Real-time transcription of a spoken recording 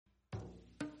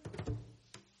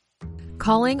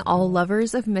Calling all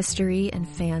lovers of mystery and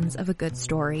fans of a good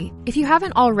story. If you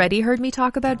haven't already heard me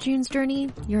talk about June's Journey,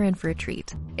 you're in for a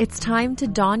treat. It's time to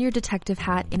don your detective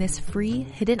hat in this free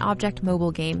hidden object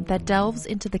mobile game that delves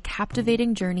into the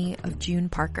captivating journey of June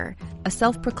Parker, a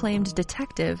self-proclaimed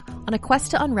detective on a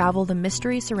quest to unravel the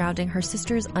mystery surrounding her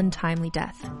sister's untimely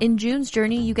death. In June's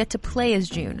Journey, you get to play as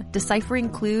June, deciphering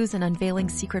clues and unveiling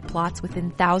secret plots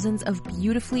within thousands of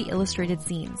beautifully illustrated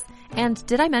scenes. And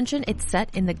did I mention it's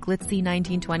set in the glitzy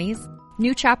 1920s?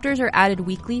 New chapters are added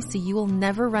weekly, so you will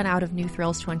never run out of new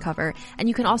thrills to uncover, and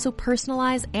you can also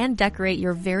personalize and decorate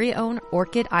your very own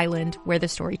Orchid Island where the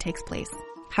story takes place.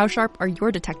 How sharp are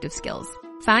your detective skills?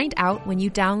 Find out when you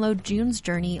download June's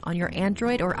Journey on your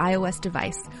Android or iOS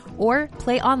device, or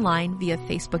play online via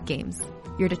Facebook Games.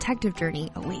 Your detective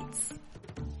journey awaits.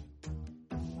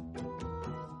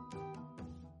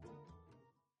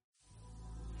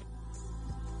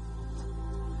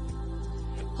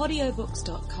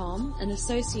 Audiobooks.com, in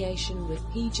association with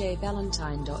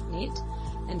pjvalentine.net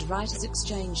and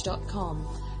writersexchange.com,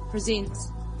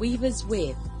 presents Weaver's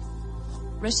Web,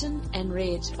 written and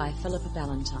read by Philippa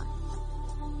Valentine.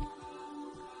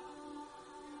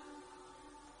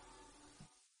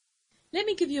 Let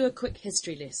me give you a quick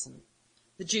history lesson.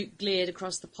 The Duke glared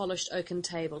across the polished oaken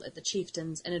table at the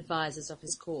chieftains and advisers of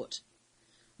his court.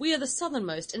 We are the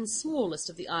southernmost and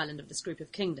smallest of the island of this group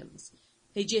of kingdoms.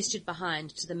 He gestured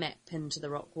behind to the map pinned to the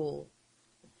rock wall.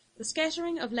 The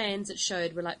scattering of lands it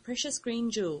showed were like precious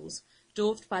green jewels,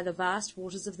 dwarfed by the vast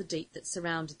waters of the deep that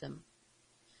surrounded them.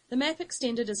 The map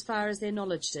extended as far as their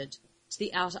knowledge did, to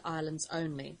the outer islands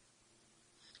only.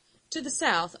 To the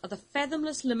south are the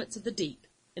fathomless limits of the deep,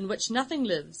 in which nothing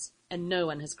lives and no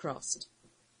one has crossed.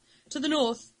 To the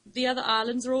north, the other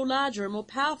islands are all larger and more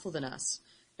powerful than us,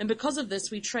 and because of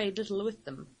this we trade little with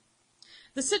them.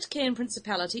 The Sitcairn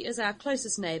Principality is our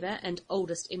closest neighbour and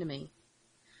oldest enemy.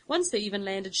 Once they even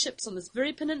landed ships on this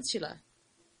very peninsula.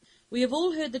 We have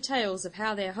all heard the tales of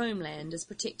how their homeland is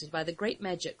protected by the great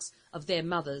magics of their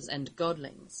mothers and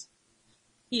godlings.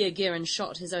 Here Gerin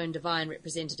shot his own divine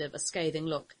representative a scathing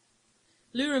look.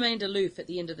 Lou remained aloof at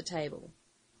the end of the table.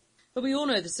 But we all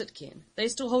know the Sitcairn. They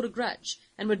still hold a grudge,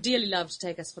 and would dearly love to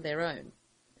take us for their own.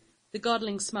 The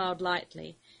godling smiled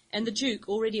lightly, and the Duke,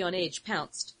 already on edge,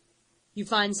 pounced. You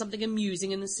find something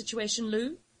amusing in this situation,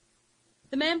 Lou?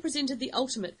 The man presented the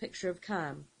ultimate picture of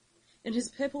calm. In his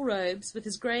purple robes, with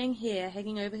his greying hair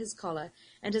hanging over his collar,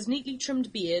 and his neatly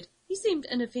trimmed beard, he seemed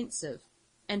inoffensive,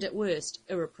 and at worst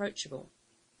irreproachable.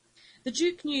 The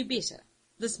Duke knew better.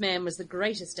 This man was the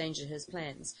greatest danger to his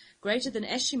plans, greater than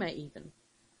Ashimei even.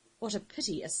 What a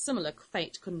pity a similar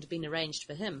fate couldn't have been arranged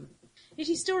for him. Yet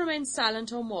he still remained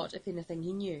silent on what, if anything,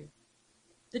 he knew.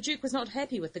 The Duke was not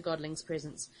happy with the godling's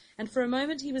presence, and for a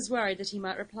moment he was worried that he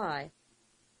might reply.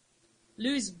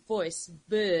 Lou's voice,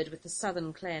 burred with the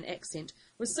southern clan accent,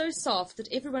 was so soft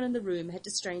that everyone in the room had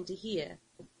to strain to hear.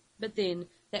 But then,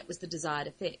 that was the desired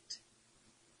effect.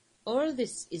 All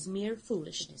this is mere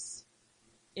foolishness.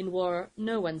 In war,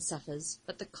 no one suffers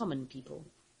but the common people.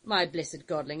 My blessed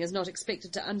godling is not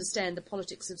expected to understand the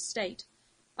politics of state.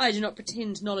 I do not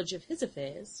pretend knowledge of his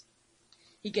affairs.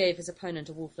 He gave his opponent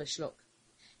a wolfish look.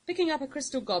 Picking up a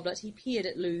crystal goblet, he peered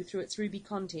at Lou through its ruby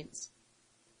contents.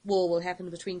 War will happen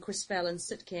between Crisfell and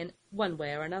Sitcairn, one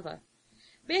way or another.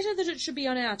 Better that it should be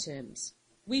on our terms.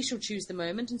 We shall choose the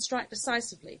moment and strike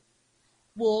decisively.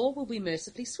 War will be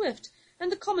mercifully swift,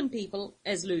 and the common people,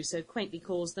 as Lou so quaintly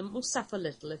calls them, will suffer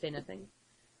little, if anything.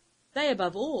 They,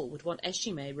 above all, would want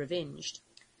Ashimei revenged.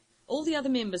 All the other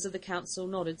members of the council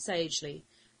nodded sagely.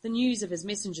 The news of his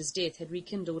messenger's death had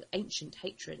rekindled ancient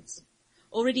hatreds.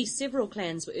 Already several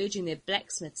clans were urging their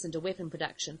blacksmiths into weapon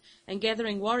production and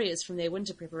gathering warriors from their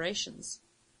winter preparations.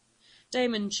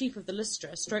 Damon, chief of the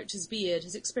Lystra, stroked his beard,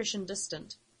 his expression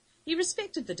distant. He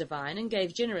respected the divine and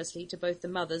gave generously to both the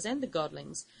mothers and the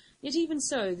godlings, yet even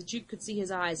so the Duke could see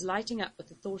his eyes lighting up with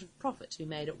the thought of profit to be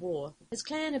made at war. His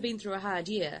clan had been through a hard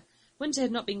year. Winter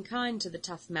had not been kind to the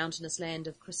tough mountainous land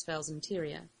of Crisfell's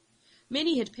interior.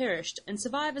 Many had perished, and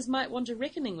survivors might want a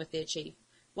reckoning with their chief,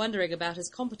 wondering about his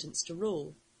competence to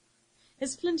rule.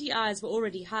 His flinty eyes were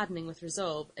already hardening with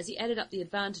resolve as he added up the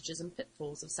advantages and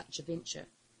pitfalls of such a venture.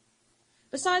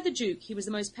 Beside the Duke, he was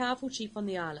the most powerful chief on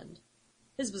the island.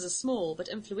 His was a small but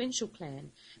influential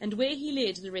clan, and where he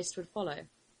led, the rest would follow.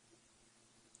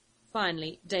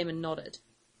 Finally, Damon nodded.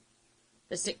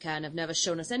 The Sitcairn have never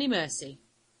shown us any mercy.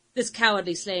 This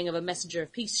cowardly slaying of a messenger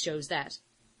of peace shows that.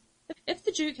 If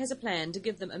the Duke has a plan to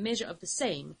give them a measure of the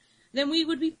same, then we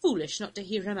would be foolish not to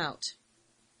hear him out.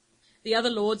 The other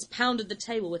lords pounded the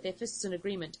table with their fists in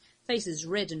agreement, faces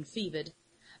red and fevered.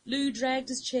 Lou dragged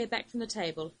his chair back from the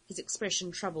table, his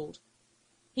expression troubled.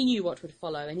 He knew what would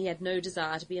follow, and he had no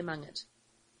desire to be among it.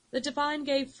 The divine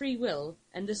gave free will,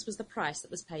 and this was the price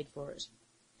that was paid for it.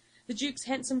 The Duke's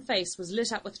handsome face was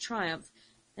lit up with triumph,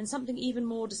 and something even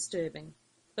more disturbing,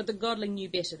 but the godling knew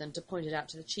better than to point it out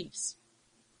to the chiefs.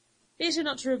 Better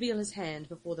not to reveal his hand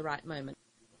before the right moment.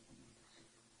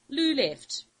 Lugh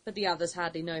left, but the others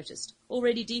hardly noticed,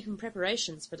 already deep in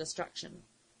preparations for destruction.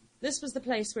 This was the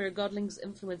place where a godling's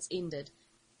influence ended.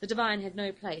 The divine had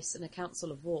no place in a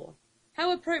council of war.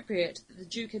 How appropriate that the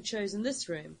Duke had chosen this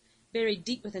room, buried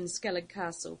deep within Skellig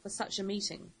Castle, for such a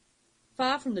meeting.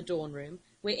 Far from the Dawn Room,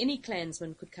 where any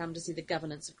clansman could come to see the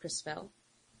governance of Crisfell.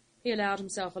 He allowed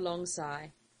himself a long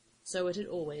sigh. So it had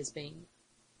always been.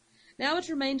 Now it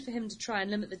remained for him to try and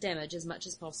limit the damage as much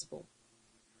as possible.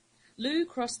 Lugh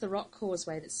crossed the rock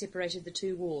causeway that separated the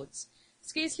two wards,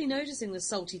 scarcely noticing the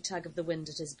salty tug of the wind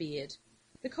at his beard.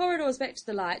 The corridors back to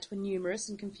the light were numerous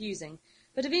and confusing,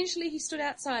 but eventually he stood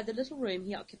outside the little room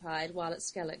he occupied while at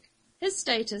Skellig. His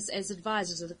status as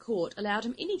adviser to the court allowed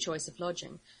him any choice of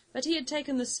lodging, but he had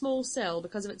taken this small cell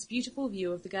because of its beautiful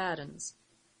view of the gardens.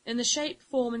 In the shape,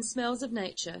 form, and smells of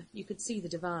nature you could see the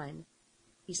divine.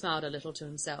 He smiled a little to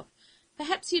himself.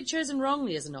 Perhaps he had chosen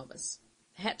wrongly as a novice.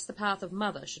 Perhaps the path of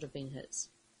mother should have been his.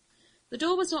 The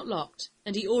door was not locked,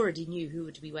 and he already knew who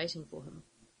would be waiting for him.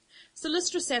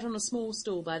 Sillistra sat on a small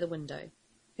stool by the window.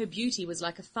 Her beauty was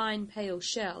like a fine pale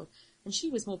shell, and she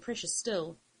was more precious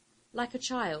still, like a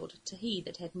child to he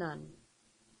that had none.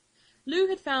 Lugh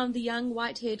had found the young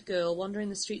white-haired girl wandering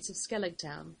the streets of Skellig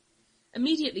Town.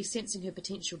 Immediately sensing her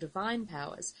potential divine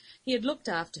powers, he had looked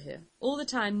after her, all the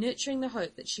time nurturing the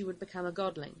hope that she would become a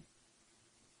godling.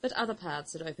 But other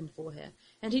paths had opened for her,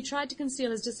 and he tried to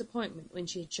conceal his disappointment when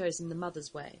she had chosen the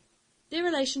mother's way. Their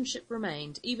relationship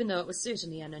remained, even though it was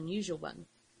certainly an unusual one,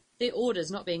 their orders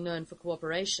not being known for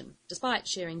cooperation, despite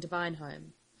sharing divine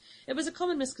home. It was a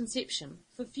common misconception,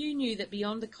 for few knew that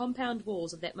beyond the compound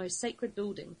walls of that most sacred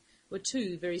building were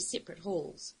two very separate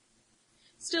halls.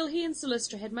 Still, he and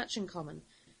Sillistra had much in common,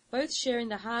 both sharing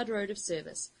the hard road of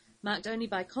service, marked only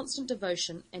by constant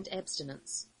devotion and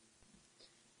abstinence.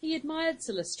 He admired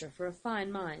Sillistra for a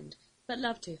fine mind, but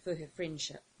loved her for her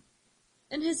friendship.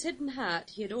 In his hidden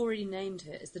heart he had already named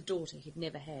her as the daughter he'd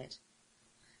never had.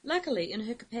 Luckily, in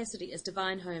her capacity as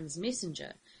Divine Home's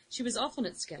messenger, she was often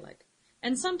at Skellig,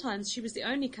 and sometimes she was the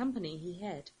only company he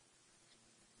had.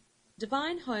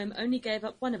 Divine Home only gave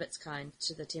up one of its kind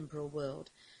to the temporal world,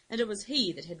 and it was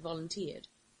he that had volunteered.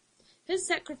 His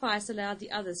sacrifice allowed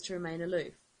the others to remain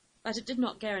aloof, but it did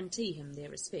not guarantee him their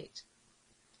respect.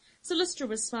 Sillistra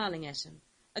was smiling at him,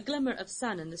 a glimmer of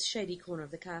sun in this shady corner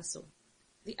of the castle.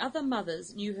 The other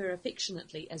mothers knew her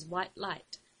affectionately as White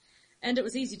Light, and it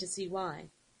was easy to see why.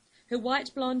 Her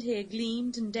white blonde hair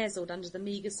gleamed and dazzled under the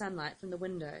meagre sunlight from the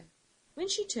window. When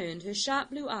she turned, her sharp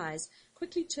blue eyes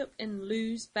quickly took in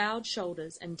Lugh's bowed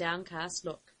shoulders and downcast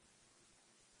look.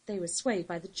 They were swayed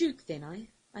by the Duke, then,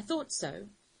 I thought so.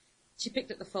 She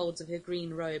picked at the folds of her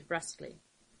green robe brusquely.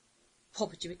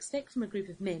 What would you expect from a group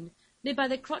of men, led by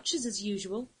their crotches as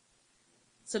usual?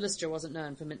 Sillistra wasn't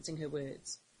known for mincing her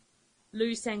words.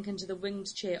 Lugh sank into the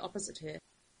winged chair opposite her.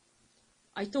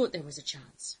 I thought there was a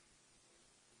chance.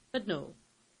 But no,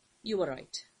 you were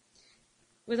right.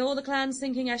 With all the clans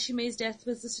thinking Ashimay's death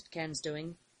was the Sitcan's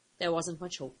doing, there wasn't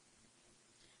much hope.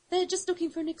 They're just looking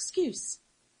for an excuse.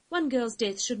 One girl's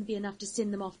death shouldn't be enough to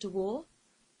send them off to war.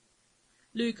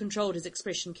 Lugh controlled his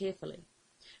expression carefully.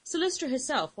 Sillistra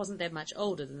herself wasn't that much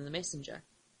older than the messenger.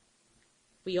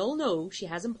 We all know she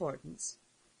has importance.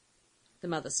 The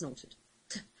mother snorted.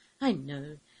 I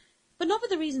know, but not for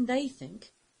the reason they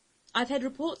think. I've had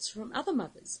reports from other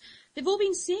mothers. They've all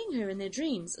been seeing her in their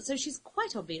dreams, so she's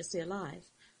quite obviously alive.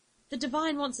 The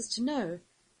Divine wants us to know,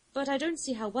 but I don't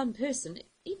see how one person,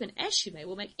 even Ashimay,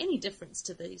 will make any difference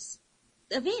to these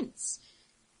events.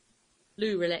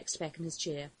 Lugh relaxed back in his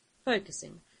chair,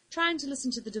 focusing, trying to listen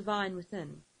to the Divine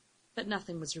within, but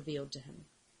nothing was revealed to him.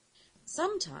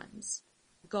 Sometimes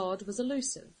God was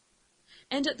elusive,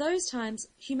 and at those times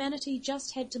humanity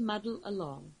just had to muddle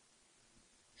along.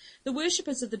 The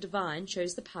worshippers of the divine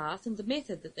chose the path and the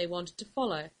method that they wanted to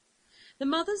follow. The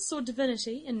mothers saw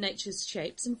divinity in nature's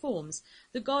shapes and forms,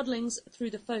 the godlings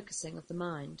through the focusing of the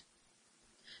mind.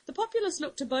 The populace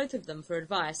looked to both of them for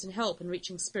advice and help in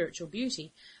reaching spiritual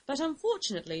beauty, but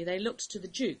unfortunately they looked to the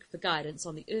Duke for guidance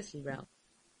on the earthly realm.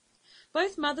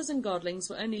 Both mothers and godlings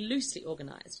were only loosely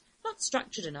organised, not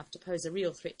structured enough to pose a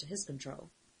real threat to his control.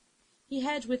 He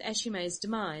had, with Ashimay's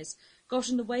demise,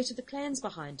 gotten the weight of the clans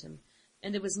behind him,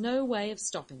 and there was no way of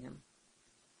stopping him.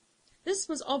 This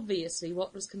was obviously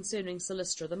what was concerning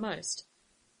Sillistra the most.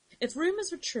 If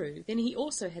rumours were true, then he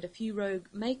also had a few rogue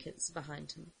makers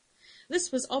behind him. This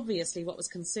was obviously what was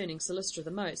concerning Sillistra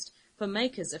the most, for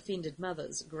makers offended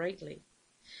mothers greatly.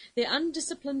 Their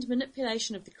undisciplined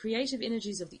manipulation of the creative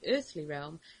energies of the earthly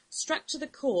realm struck to the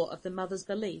core of the mother's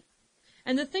belief,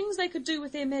 and the things they could do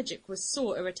with their magic were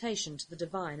sore irritation to the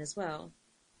divine as well.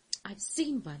 "I've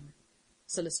seen one,"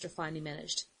 Sillistra finally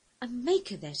managed. "A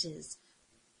maker, that is.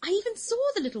 I even saw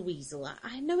the little weasel.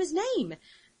 I know his name.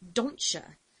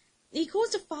 Doncha. He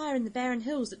caused a fire in the barren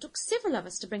hills that took several of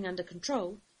us to bring under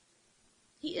control.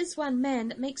 He is one man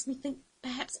that makes me think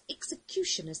perhaps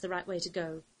execution is the right way to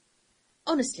go.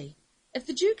 Honestly, if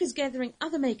the Duke is gathering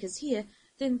other makers here,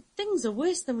 then things are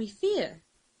worse than we fear."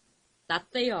 "That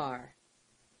they are."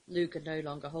 Lou could no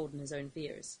longer hold in his own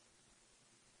fears.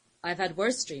 "I've had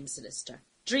worse dreams, Sillistra.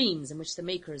 Dreams in which the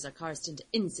makers are cast into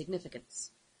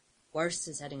insignificance. Worse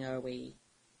is heading our way.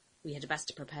 We had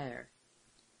best prepare."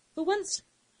 "For once,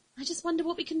 I just wonder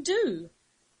what we can do."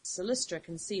 Sillistra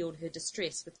concealed her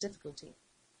distress with difficulty.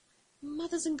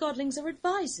 "Mothers and godlings are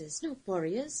advisers, not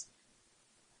warriors.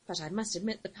 But I must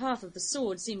admit the path of the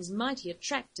sword seems mighty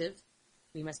attractive.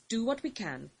 We must do what we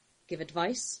can, give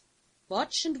advice,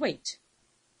 watch and wait.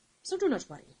 So do not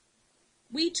worry.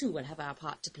 We too will have our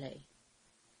part to play."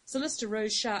 Sillistra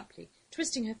rose sharply,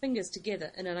 twisting her fingers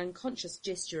together in an unconscious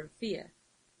gesture of fear.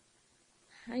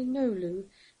 "I know, Lou.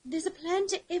 There's a plan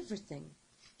to everything.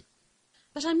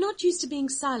 But I'm not used to being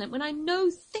silent when I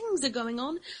know things are going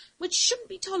on which shouldn't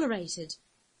be tolerated."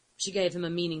 She gave him a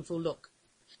meaningful look.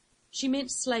 She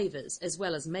meant slavers as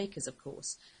well as makers, of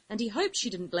course, and he hoped she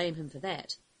didn't blame him for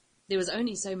that. There was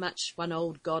only so much one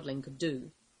old godling could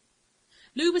do.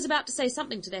 Lou was about to say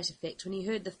something to that effect when he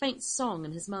heard the faint song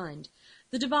in his mind,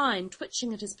 the divine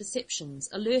twitching at his perceptions,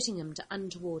 alerting him to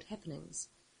untoward happenings.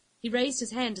 He raised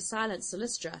his hand to silence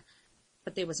Sillistra,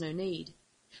 but there was no need.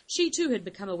 She too had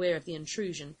become aware of the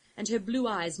intrusion, and her blue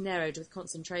eyes narrowed with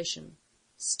concentration.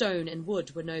 Stone and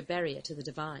wood were no barrier to the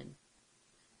divine.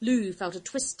 Lou felt a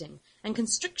twisting and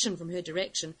constriction from her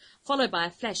direction, followed by a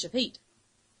flash of heat.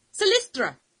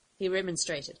 "Sillistra!" he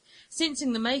remonstrated,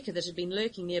 sensing the maker that had been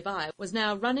lurking nearby was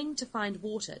now running to find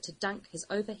water to dunk his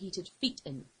overheated feet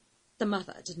in. The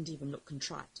mother didn't even look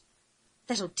contrite.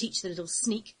 "That'll teach the little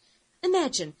sneak.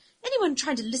 Imagine anyone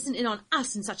trying to listen in on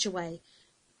us in such a way."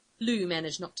 Lou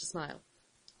managed not to smile.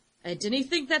 "I didn't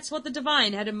think that's what the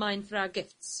divine had in mind for our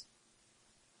gifts."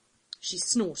 She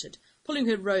snorted, pulling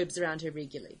her robes around her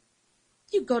regularly.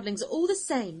 "You godlings are all the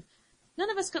same.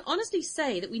 None of us can honestly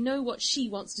say that we know what she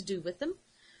wants to do with them.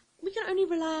 We can only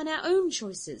rely on our own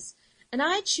choices, and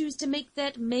I choose to make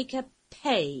that maker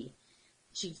pay."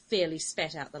 She fairly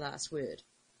spat out the last word.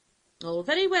 "All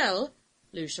very well,"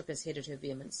 Lou shook his head at her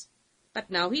vehemence. "But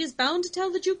now he is bound to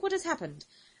tell the Duke what has happened,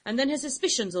 and then his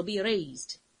suspicions will be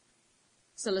raised."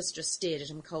 Sillistra stared at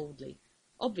him coldly.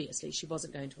 Obviously she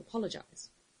wasn't going to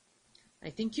apologize. "I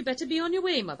think you better be on your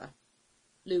way, Mother."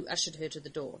 Lou ushered her to the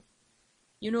door.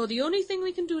 "You know the only thing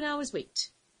we can do now is wait.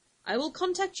 I will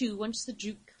contact you once the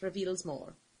Duke reveals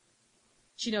more."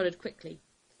 She nodded quickly,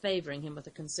 favouring him with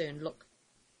a concerned look.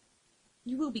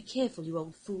 "You will be careful, you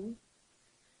old fool.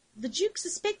 The Duke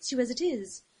suspects you as it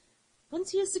is.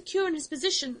 Once he is secure in his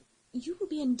position, you will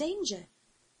be in danger.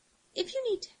 If you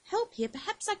need help here,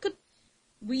 perhaps I could—"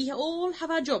 "We all have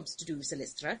our jobs to do,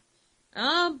 Sillistra.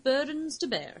 Our burdens to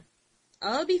bear.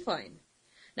 I'll be fine.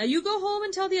 Now you go home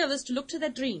and tell the others to look to their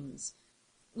dreams.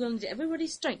 We'll need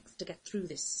everybody's strength to get through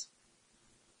this."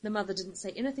 The mother didn't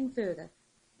say anything further,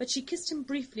 but she kissed him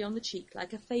briefly on the cheek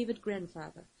like a favoured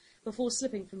grandfather before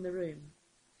slipping from the room,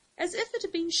 as if it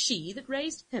had been she that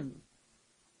raised him.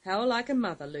 How like a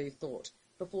mother, Lou thought,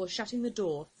 before shutting the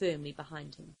door firmly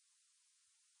behind him.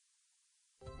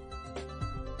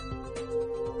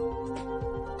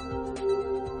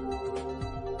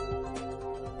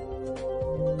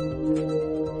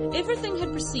 Everything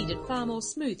had proceeded far more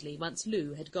smoothly once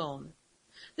Lou had gone.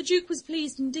 The Duke was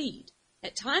pleased indeed.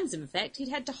 At times, in fact, he'd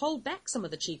had to hold back some of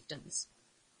the chieftains.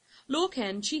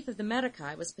 Lorcan, chief of the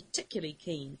Marakai, was particularly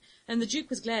keen, and the Duke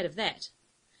was glad of that.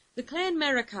 The clan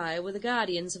Marakai were the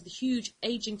guardians of the huge,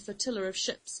 ageing flotilla of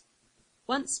ships,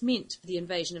 once meant for the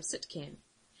invasion of Sitkan.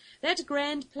 That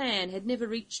grand plan had never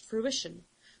reached fruition,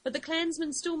 but the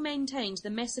clansmen still maintained the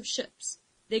massive ships,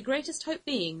 their greatest hope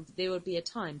being that there would be a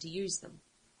time to use them.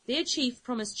 Their chief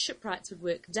promised shipwrights would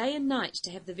work day and night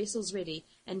to have the vessels ready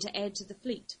and to add to the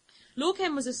fleet.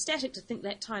 Lorcan was ecstatic to think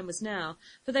that time was now,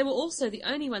 for they were also the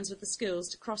only ones with the skills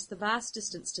to cross the vast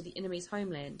distance to the enemy's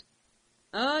homeland.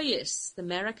 Ah, yes, the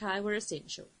Marakai were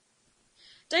essential.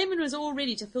 Damon was all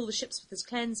ready to fill the ships with his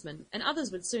clansmen, and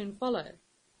others would soon follow.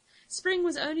 Spring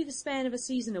was only the span of a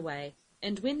season away,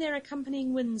 and when their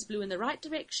accompanying winds blew in the right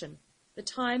direction, the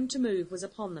time to move was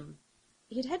upon them.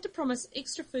 he had had to promise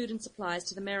extra food and supplies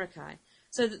to the Maracai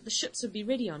so that the ships would be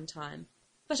ready on time,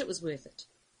 but it was worth it.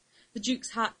 The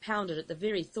Duke's heart pounded at the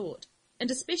very thought, and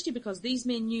especially because these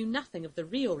men knew nothing of the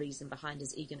real reason behind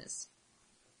his eagerness.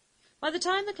 By the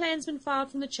time the clansmen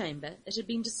filed from the chamber, it had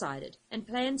been decided, and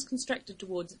plans constructed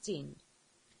towards its end.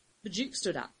 The Duke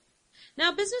stood up.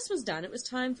 Now business was done, it was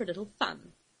time for a little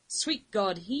fun. Sweet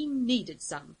God, he needed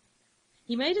some.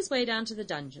 He made his way down to the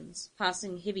dungeons,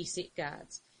 passing heavy-set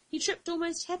guards. He tripped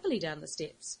almost happily down the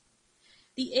steps.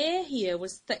 The air here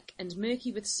was thick and murky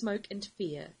with smoke and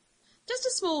fear. Just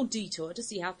a small detour to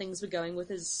see how things were going with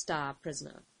his star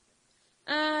prisoner.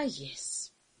 Ah,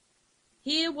 yes.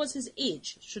 Here was his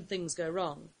edge, should things go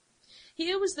wrong.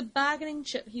 Here was the bargaining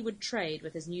chip he would trade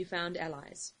with his newfound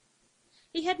allies.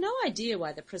 He had no idea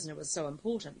why the prisoner was so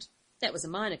important. That was a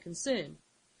minor concern.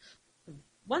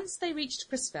 Once they reached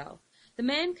Crisfell, the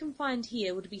man confined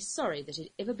here would be sorry that he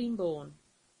had ever been born.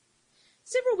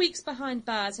 Several weeks behind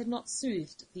bars had not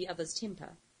soothed the other's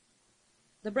temper.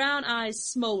 The brown eyes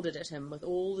smouldered at him with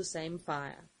all the same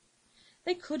fire.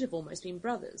 They could have almost been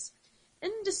brothers,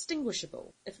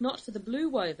 indistinguishable, if not for the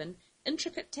blue-woven,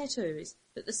 intricate tattoos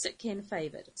that the Sitkan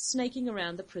favoured, snaking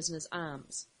around the prisoner's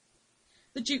arms.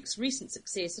 The Duke's recent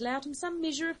success allowed him some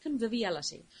measure of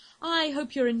conviviality. "I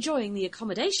hope you're enjoying the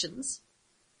accommodations."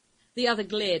 The other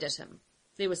glared at him.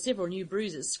 There were several new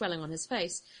bruises swelling on his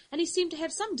face, and he seemed to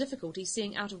have some difficulty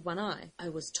seeing out of one eye. "I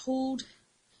was told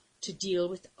to deal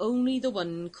with only the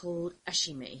one called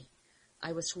Ashime.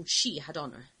 I was told she had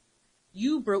honour.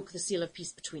 You broke the seal of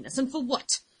peace between us, and for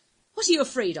what? What are you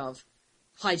afraid of?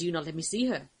 Why do you not let me see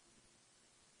her?"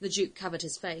 The Duke covered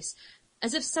his face,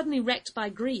 as if suddenly racked by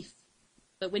grief,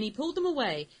 but when he pulled them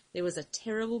away, there was a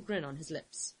terrible grin on his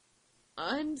lips.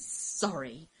 "I'm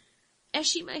sorry.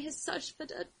 Ashime has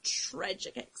suffered a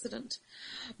tragic accident,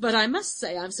 but I must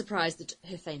say I'm surprised that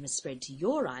her fame has spread to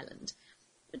your island.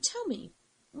 Tell me,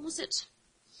 was it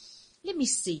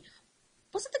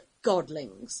the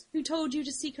Godlings who told you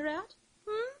to seek her out?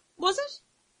 Was it?"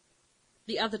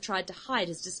 The other tried to hide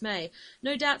his dismay,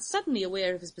 no doubt suddenly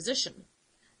aware of his position.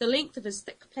 The length of his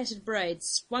thick plaited braids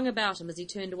swung about him as he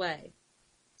turned away.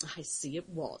 "I see it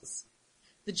was."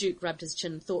 The Duke rubbed his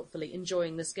chin thoughtfully,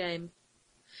 enjoying this game.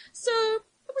 "So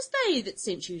it was they that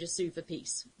sent you to sue for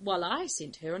peace, while I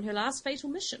sent her on her last fatal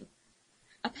mission.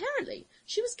 Apparently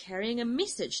she was carrying a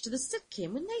message to the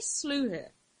Sitkan when they slew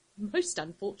her. Most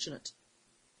unfortunate."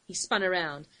 He spun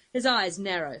around, his eyes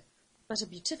narrow, but a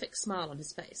beatific smile on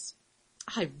his face.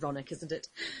 "Ironic, isn't it?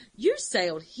 You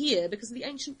sailed here because of the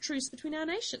ancient truce between our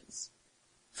nations.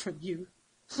 From you.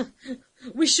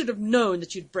 We should have known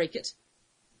that you'd break it."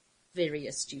 "Very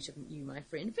astute of you, my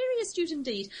friend, very astute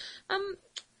indeed.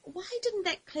 Why didn't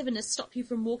that cleverness stop you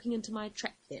from walking into my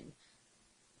trap then?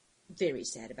 Very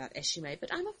sad about Ashime,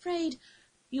 but I'm afraid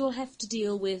you'll have to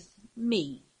deal with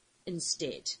me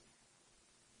instead."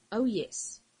 "Oh,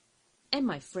 yes, and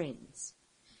my friends."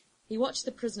 He watched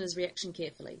the prisoner's reaction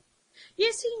carefully.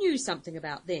 Yes, he knew something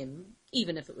about them,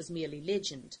 even if it was merely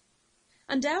legend.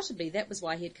 Undoubtedly that was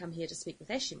why he had come here to speak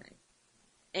with Ashime.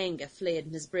 Anger flared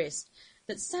in his breast,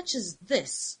 that such as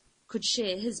this could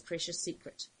share his precious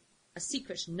secret, a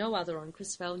secret no other on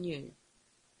Crisfell knew.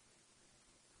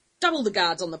 "Double the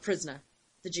guards on the prisoner,"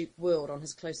 the Duke whirled on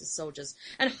his closest soldiers,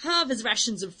 "and halve his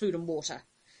rations of food and water.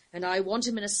 And I want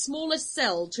him in a smaller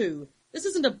cell, too. This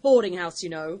isn't a boarding house, you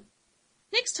know.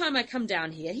 Next time I come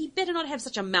down here, he'd better not have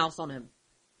such a mouth on him."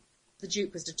 The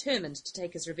Duke was determined to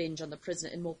take his revenge on the prisoner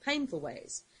in more painful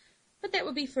ways, but that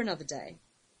would be for another day.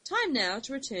 Time now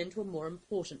to return to a more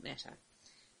important matter.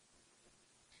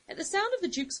 At the sound of the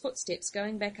Duke's footsteps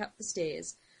going back up the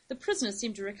stairs, the prisoner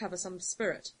seemed to recover some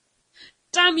spirit.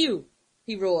 "Damn you!"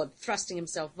 he roared, thrusting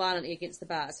himself violently against the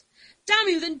bars. "Damn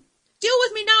you, then deal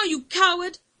with me now, you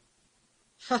coward!"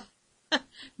 "Ha!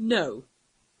 No."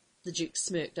 The Duke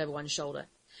smirked over one shoulder.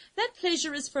 "That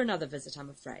pleasure is for another visit,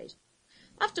 I'm afraid.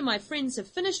 After my friends have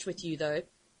finished with you, though,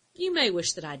 you may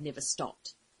wish that I'd never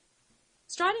stopped."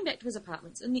 Striding back to his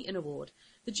apartments in the inner ward,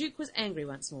 the Duke was angry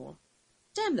once more.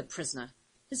 Damn the prisoner!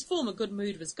 His former good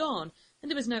mood was gone, and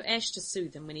there was no Ash to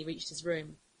soothe him when he reached his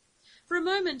room. For a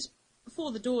moment,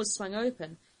 before the doors swung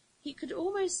open, he could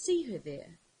almost see her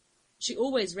there. She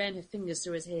always ran her fingers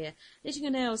through his hair, letting her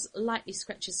nails lightly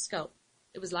scratch his scalp.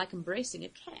 It was like embracing a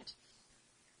cat.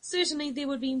 Certainly there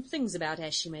would be things about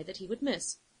Ashime that he would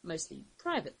miss, mostly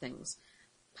private things.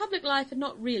 Public life had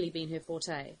not really been her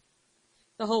forte.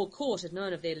 The whole court had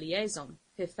known of their liaison.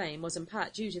 Her fame was in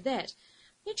part due to that,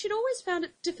 yet she had always found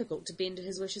it difficult to bend to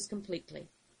his wishes completely.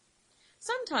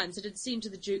 Sometimes it had seemed to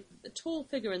the Duke that the tall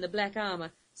figure in the black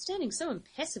armour, standing so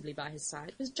impassively by his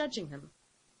side, was judging him.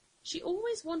 She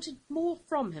always wanted more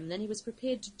from him than he was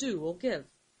prepared to do or give.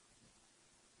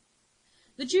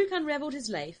 The Duke unravelled his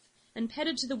lace and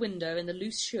padded to the window in the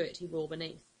loose shirt he wore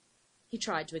beneath. He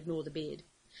tried to ignore the bed.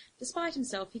 Despite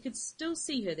himself, he could still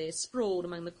see her there, sprawled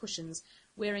among the cushions,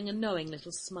 wearing a knowing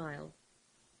little smile.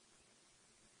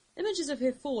 Images of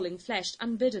her falling flashed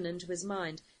unbidden into his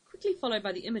mind, quickly followed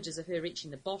by the images of her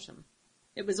reaching the bottom.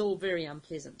 It was all very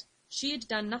unpleasant. She had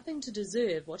done nothing to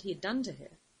deserve what he had done to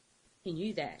her. He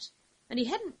knew that, and he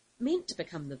hadn't meant to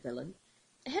become the villain.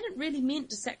 He hadn't really meant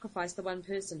to sacrifice the one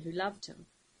person who loved him.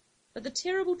 But the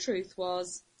terrible truth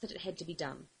was that it had to be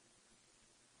done.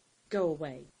 "Go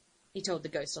away," he told the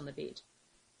ghost on the bed.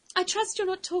 "I trust you're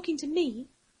not talking to me."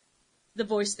 The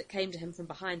voice that came to him from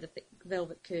behind the thick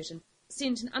velvet curtain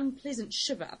sent an unpleasant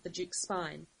shiver up the Duke's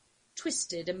spine.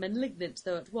 Twisted and malignant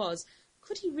though it was,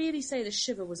 could he really say the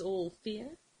shiver was all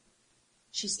fear?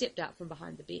 She stepped out from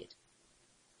behind the bed.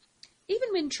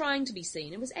 Even when trying to be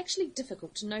seen, it was actually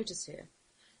difficult to notice her.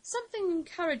 Something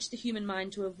encouraged the human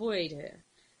mind to avoid her,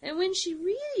 and when she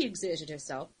really exerted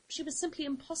herself, she was simply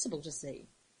impossible to see.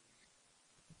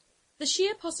 The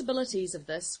sheer possibilities of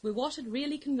this were what had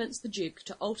really convinced the Duke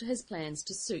to alter his plans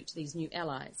to suit these new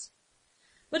allies.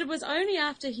 But it was only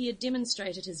after he had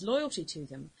demonstrated his loyalty to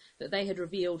them that they had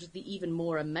revealed the even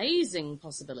more amazing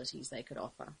possibilities they could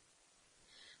offer.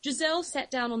 Giselle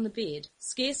sat down on the bed,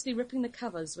 scarcely ripping the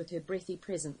covers with her breathy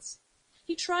presence.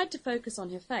 He tried to focus on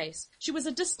her face. She was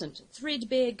a distant,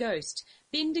 threadbare ghost,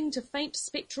 bending to faint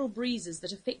spectral breezes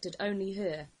that affected only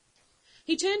her.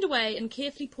 He turned away and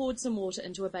carefully poured some water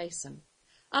into a basin.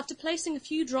 After placing a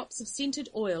few drops of scented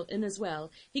oil in as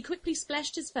well, he quickly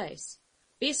splashed his face.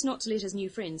 Best not to let his new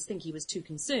friends think he was too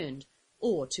concerned,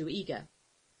 or too eager.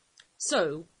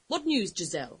 "So, what news,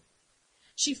 Giselle?"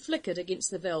 She flickered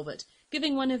against the velvet,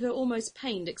 giving one of her almost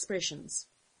pained expressions.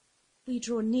 "We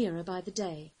draw nearer by the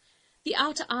day. The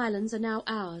outer islands are now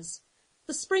ours.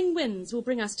 The spring winds will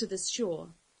bring us to this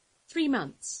shore. 3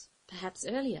 months, perhaps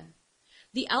earlier.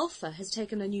 The Alpha has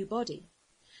taken a new body.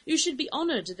 You should be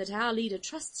honoured that our leader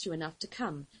trusts you enough to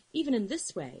come, even in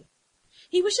this way.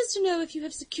 He wishes to know if you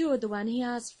have secured the one he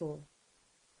asked for."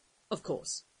 "Of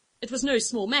course. It was no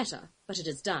small matter, but it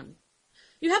is done.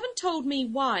 You haven't told me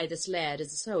why this lad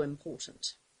is so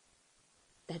important."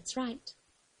 "That's right."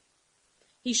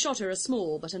 He shot her a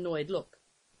small but annoyed look.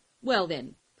 "Well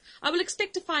then, I will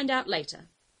expect to find out later."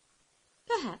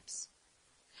 "Perhaps.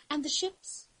 And the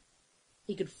ships?"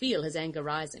 He could feel his anger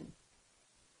rising.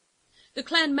 "The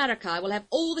clan Marakai will have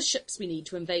all the ships we need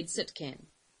to invade Sitkan."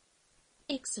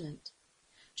 "Excellent."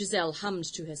 Giselle hummed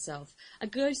to herself, a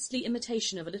ghostly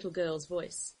imitation of a little girl's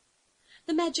voice.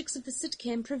 "The magics of the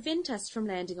Sitkan prevent us from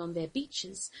landing on their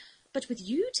beaches, but with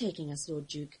you taking us, Lord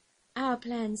Duke, our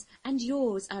plans and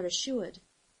yours are assured."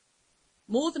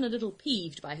 More than a little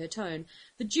peeved by her tone,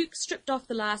 the Duke stripped off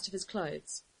the last of his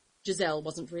clothes. Giselle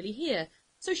wasn't really here,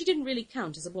 so she didn't really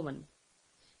count as a woman.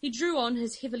 He drew on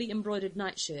his heavily embroidered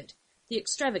nightshirt. The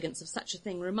extravagance of such a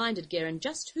thing reminded Guerin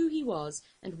just who he was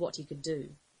and what he could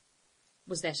do.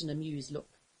 Was that an amused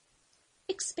look?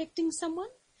 "Expecting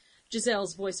someone?"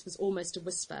 Giselle's voice was almost a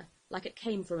whisper, like it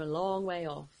came from a long way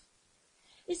off.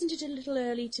 "Isn't it a little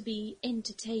early to be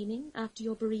entertaining after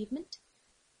your bereavement?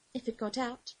 If it got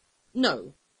out."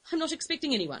 "No, I'm not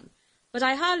expecting anyone, but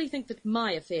I hardly think that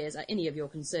my affairs are any of your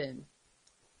concern."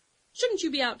 "Shouldn't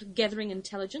you be out gathering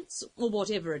intelligence, or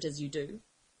whatever it is you do?"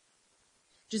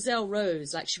 Giselle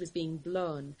rose like she was being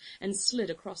blown, and slid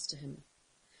across to him.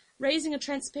 Raising a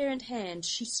transparent hand,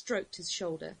 she stroked his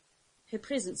shoulder. Her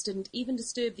presence didn't even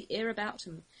disturb the air about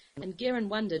him, and Guerin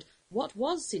wondered what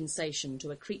was sensation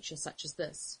to a creature such as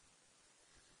this.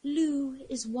 "Lou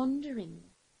is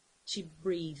wandering," she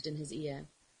breathed in his ear.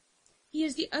 "He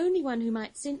is the only one who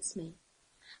might sense me.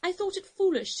 I thought it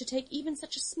foolish to take even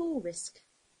such a small risk,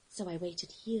 so I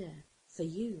waited here for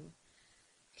you.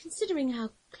 Considering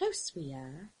how close we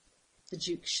are—" The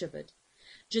Duke shivered.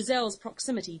 Giselle's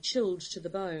proximity chilled to the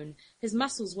bone. His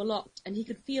muscles were locked, and he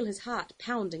could feel his heart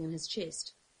pounding in his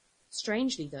chest.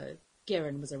 Strangely, though,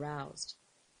 Guerin was aroused.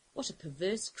 What a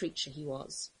perverse creature he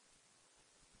was.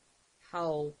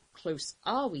 "How close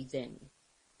are we, then?"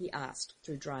 he asked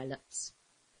through dry lips.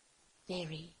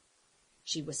 "Very,"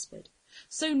 she whispered,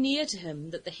 so near to him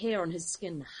that the hair on his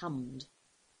skin hummed.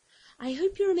 "I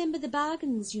hope you remember the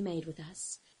bargains you made with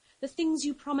us, the things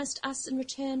you promised us in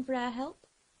return for our help.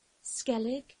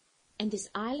 Skellig and this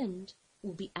island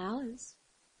will be ours."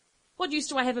 "What use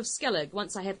do I have of Skellig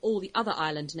once I have all the other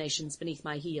island nations beneath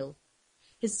my heel?"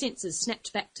 His senses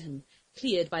snapped back to him,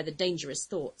 cleared by the dangerous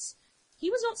thoughts. He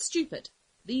was not stupid.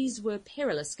 These were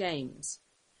perilous games,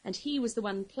 and he was the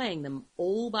one playing them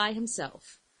all by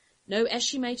himself. no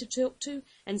Ashimay to talk to,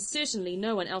 and certainly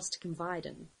no one else to confide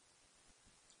in.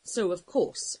 So, of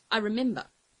course, I remember.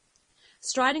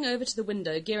 Striding over to the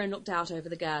window, Guerin looked out over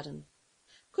the garden.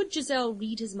 Could Giselle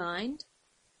read his mind?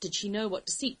 Did she know what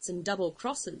deceits and double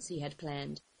crosses he had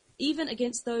planned, even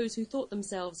against those who thought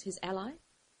themselves his ally?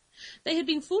 They had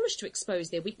been foolish to expose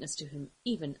their weakness to him,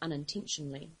 even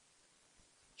unintentionally.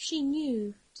 She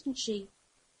knew, didn't she?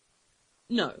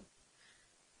 No.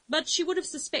 But she would have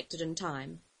suspected in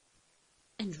time.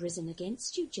 And risen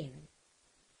against you, Gerin.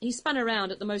 He spun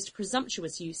around at the most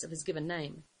presumptuous use of his given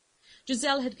name.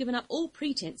 Giselle had given up all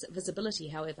pretense at visibility,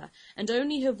 however, and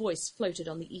only her voice floated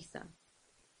on the ether.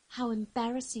 How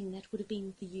embarrassing that would have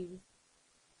been for you.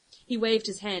 He waved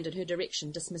his hand in her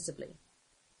direction dismissively.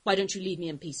 Why don't you leave me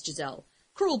in peace, Giselle?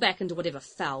 Crawl back into whatever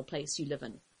foul place you live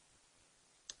in.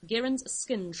 Guerin's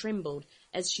skin trembled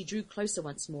as she drew closer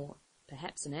once more,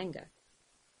 perhaps in anger.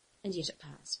 And yet it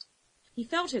passed. He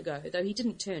felt her go, though he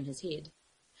didn't turn his head.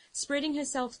 Spreading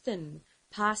herself thin,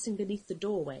 passing beneath the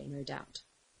doorway, no doubt.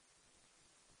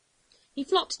 He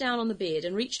flopped down on the bed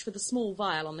and reached for the small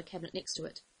vial on the cabinet next to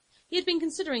it. He had been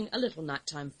considering a little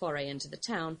nighttime foray into the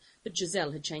town, but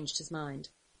Giselle had changed his mind.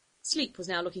 Sleep was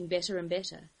now looking better and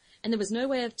better, and there was no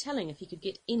way of telling if he could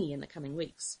get any in the coming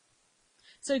weeks.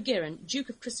 So Guerin, Duke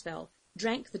of Crisfell,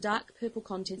 drank the dark purple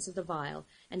contents of the vial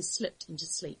and slipped into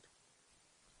sleep.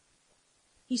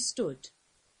 He stood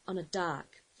on a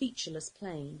dark, featureless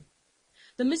plain.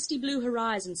 The misty blue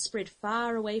horizon spread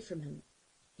far away from him.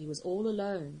 He was all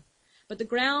alone, but the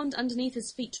ground underneath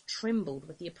his feet trembled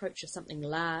with the approach of something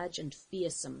large and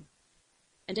fearsome.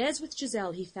 And as with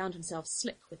Giselle, he found himself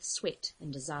slick with sweat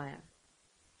and desire.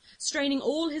 Straining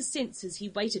all his senses, he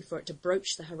waited for it to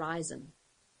broach the horizon.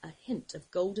 A hint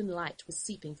of golden light was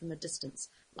seeping from the distance,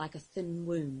 like a thin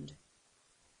wound.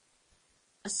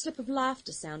 A slip of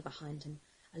laughter sounded behind him,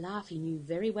 a laugh he knew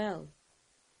very well.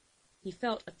 He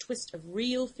felt a twist of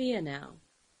real fear now.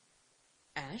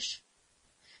 Ash?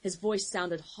 His voice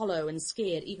sounded hollow and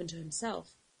scared even to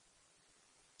himself.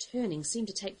 Turning seemed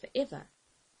to take forever.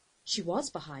 She was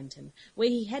behind him, where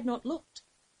he had not looked.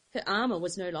 Her armour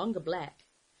was no longer black.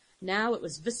 Now it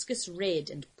was viscous red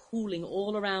and pooling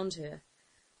all around her.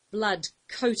 Blood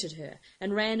coated her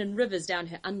and ran in rivers down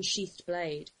her unsheathed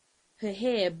blade. Her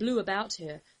hair blew about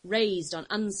her, raised on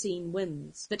unseen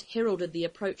winds, that heralded the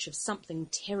approach of something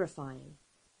terrifying.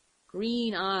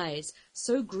 Green eyes,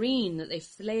 so green that they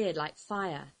flared like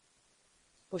fire.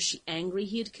 Was she angry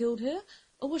he had killed her,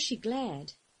 or was she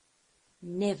glad?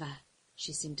 Never,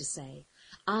 she seemed to say.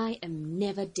 I am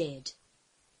never dead.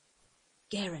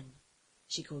 Guerin,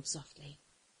 she called softly.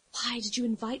 Why did you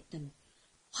invite them?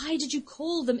 Why did you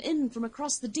call them in from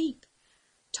across the deep?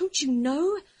 Don't you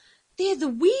know? They're the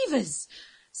Weavers!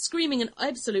 Screaming in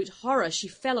absolute horror, she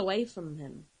fell away from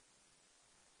him.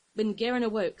 When Guerin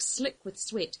awoke, slick with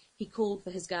sweat, he called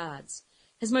for his guards.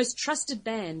 His most trusted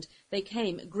band, they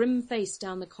came grim-faced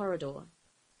down the corridor.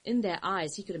 In their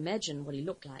eyes he could imagine what he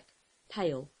looked like,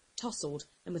 pale, tousled,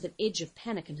 and with an edge of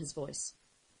panic in his voice.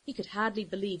 He could hardly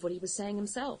believe what he was saying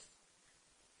himself.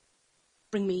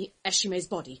 Bring me Ashimay's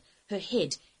body, her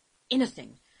head,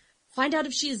 anything. Find out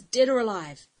if she is dead or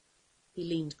alive. He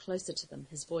leaned closer to them,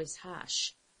 his voice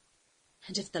harsh.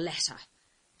 And if the latter,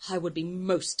 I would be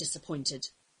most disappointed.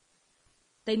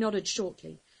 They nodded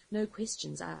shortly, no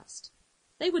questions asked.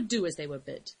 They would do as they were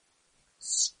bid.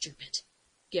 Stupid,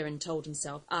 Guerin told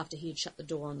himself after he had shut the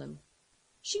door on them.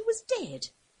 She was dead.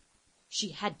 She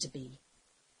had to be.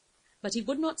 But he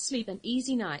would not sleep an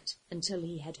easy night until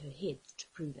he had her head to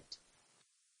prove it.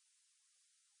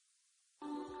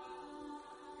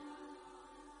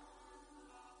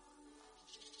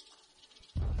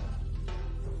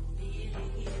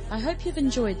 I hope you've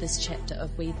enjoyed this chapter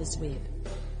of Weaver's Web.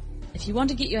 If you want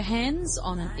to get your hands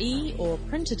on an e- or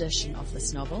print edition of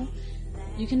this novel,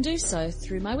 you can do so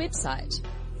through my website,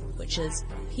 which is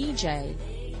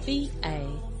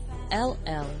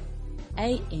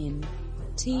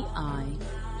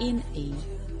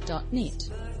pjallanTine.net.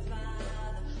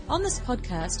 On this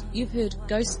podcast, you've heard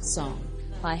Ghost Song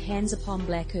by Hands Upon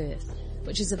Black Earth,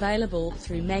 which is available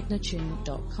through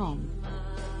magnatune.com.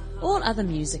 All other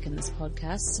music in this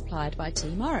podcast is supplied by T.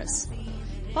 Morris.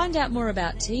 Find out more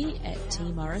about T at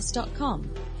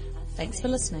tmorris.com. Thanks for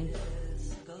listening.